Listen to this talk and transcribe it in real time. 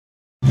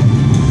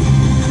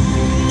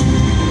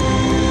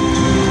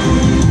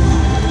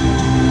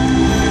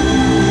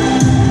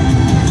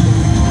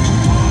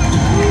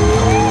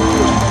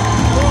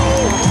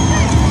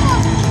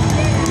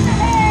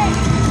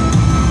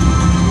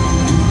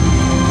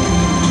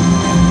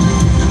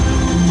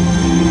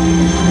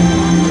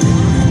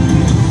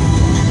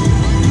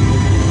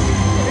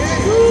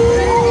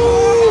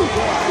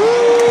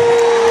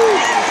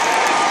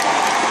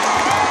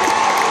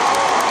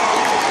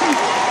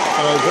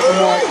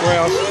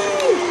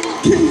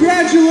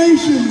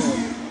Congratulations!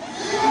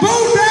 Bo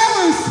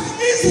Dallas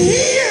is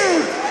here!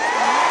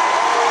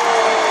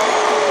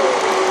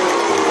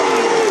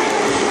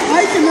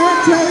 I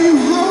cannot tell you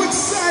how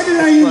excited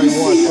I am to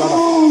see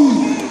all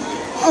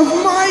of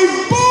my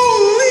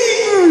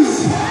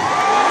believers!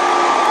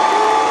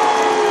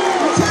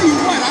 I'll tell you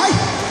what,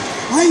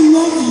 I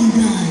love you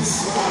guys.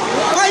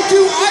 I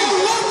do, I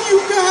love you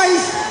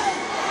guys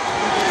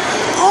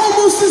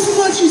almost as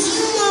much as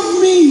you love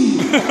me.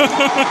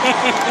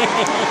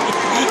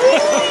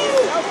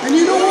 And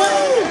you know what?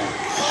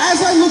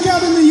 As I look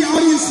out in the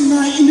audience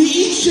tonight, into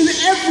each and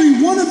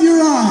every one of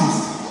your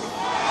eyes,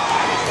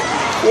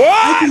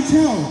 I can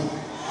tell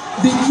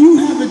that you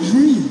have a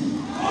dream.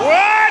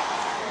 What?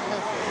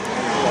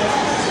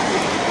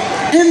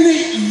 And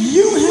that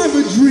you have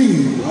a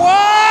dream.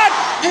 What?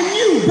 And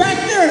you, back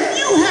there,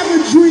 you have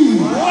a dream.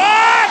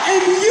 What?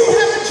 And you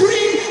have a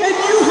dream, and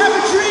you have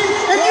a dream,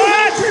 and you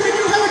have a dream, and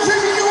you have a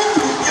dream, and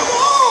you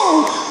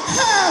all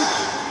have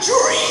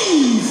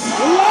dreams.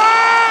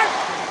 What?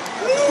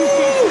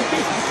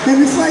 And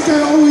it's like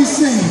I always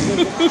say,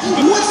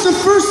 what's the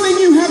first thing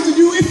you have to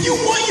do if you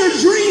want your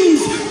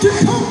dreams to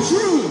come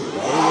true?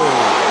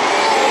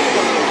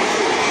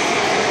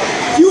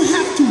 You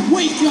have to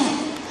wake up.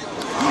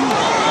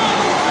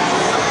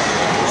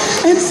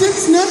 And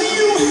since none of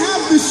you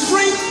have the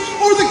strength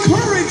or the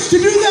courage to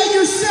do that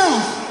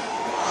yourself,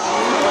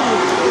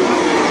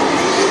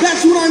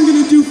 that's what I'm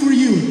going to do for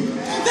you.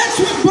 That's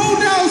what Bo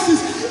Dallas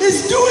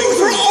is doing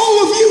for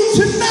all of you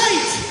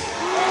tonight.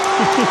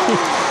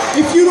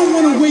 If you don't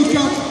want to wake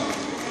up,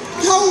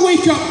 I'll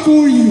wake up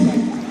for you.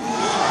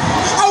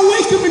 I'll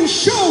wake up and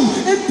show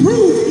and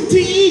prove to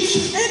each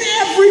and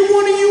every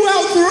one of you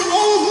out there,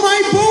 all of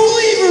my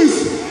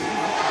believers,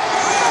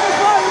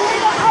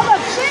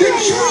 that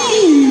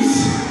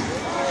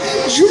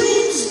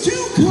dreams do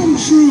come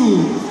true.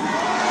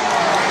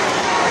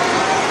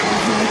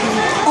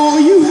 All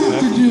you have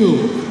to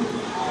do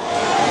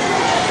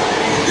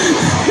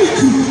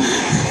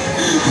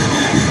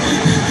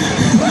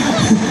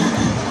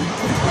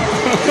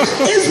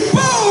is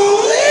believe.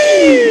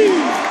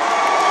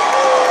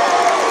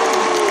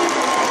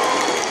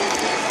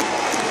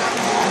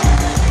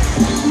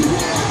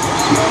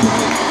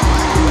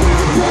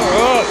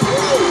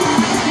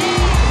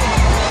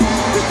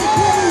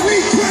 We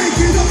crank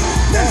it up,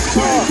 let's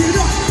crank it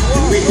up,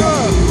 and we go.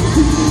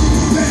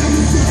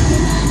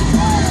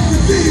 The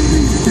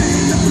feeling,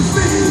 stand up and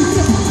stand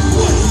up.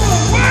 What's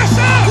up? What's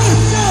up?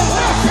 What's up?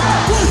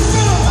 What's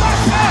up?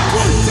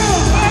 What's up?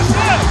 What's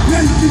up? Now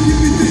you can give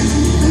me this,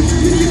 and you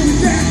can give me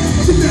that,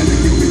 so now you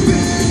give me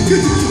this, cause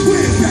it's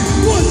where's that?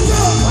 What's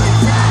up?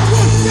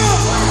 What's up?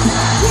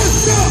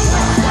 What's up?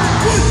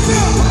 What's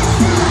up?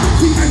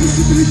 See, I was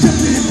sipping and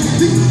jumping,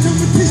 thinking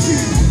competition,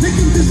 they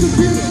can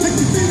disappear like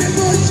the thing that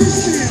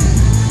magician.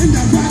 And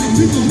I ride it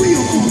to the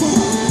wheel for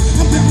more.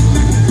 I'm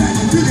back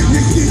till the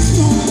next gets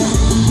stronger.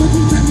 But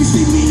one time you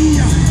see me,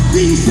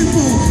 being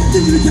simple,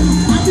 give me the time,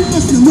 I'll be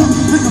busting up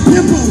like a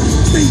pimple.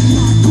 Stay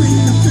my claim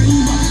to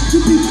fame, to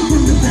be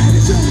from the bad,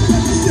 show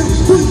but yourself,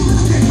 put the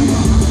game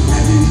up.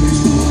 Haven't even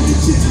started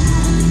yet.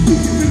 You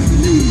can better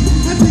believe,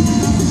 I think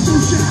I'm off the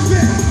social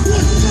back.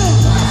 What's up?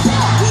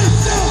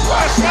 What's up?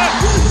 What's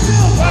up? What's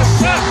up? What's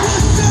up?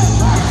 What's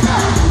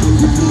up?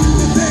 You know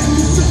the bad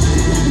is up.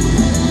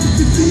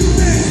 The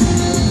D-man,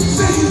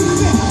 say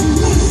what's up?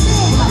 What's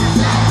up?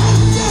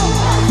 What's up?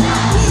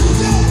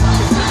 What's up?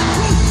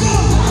 What's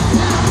up?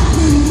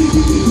 When you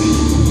give me this,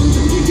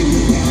 you give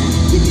me that,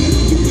 you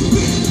give me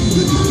this,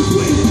 this is the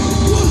way.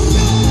 What's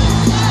up?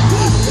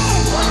 What's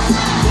up?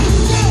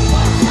 What's up?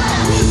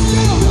 What's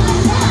up?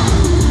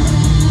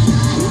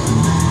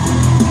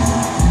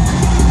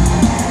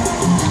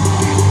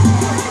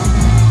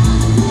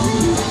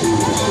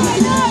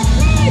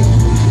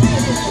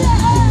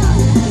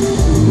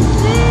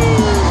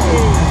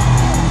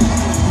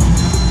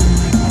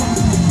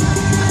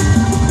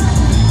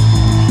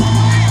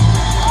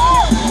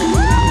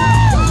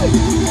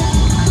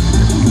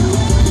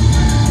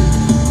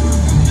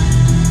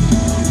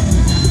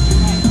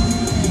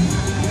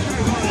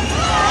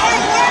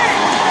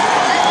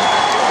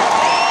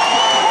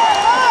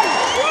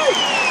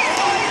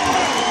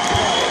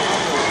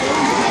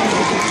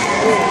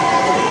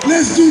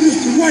 Let's do this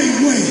the right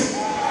way.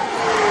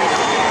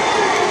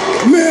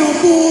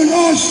 Melbourne,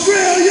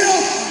 Australia,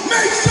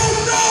 make some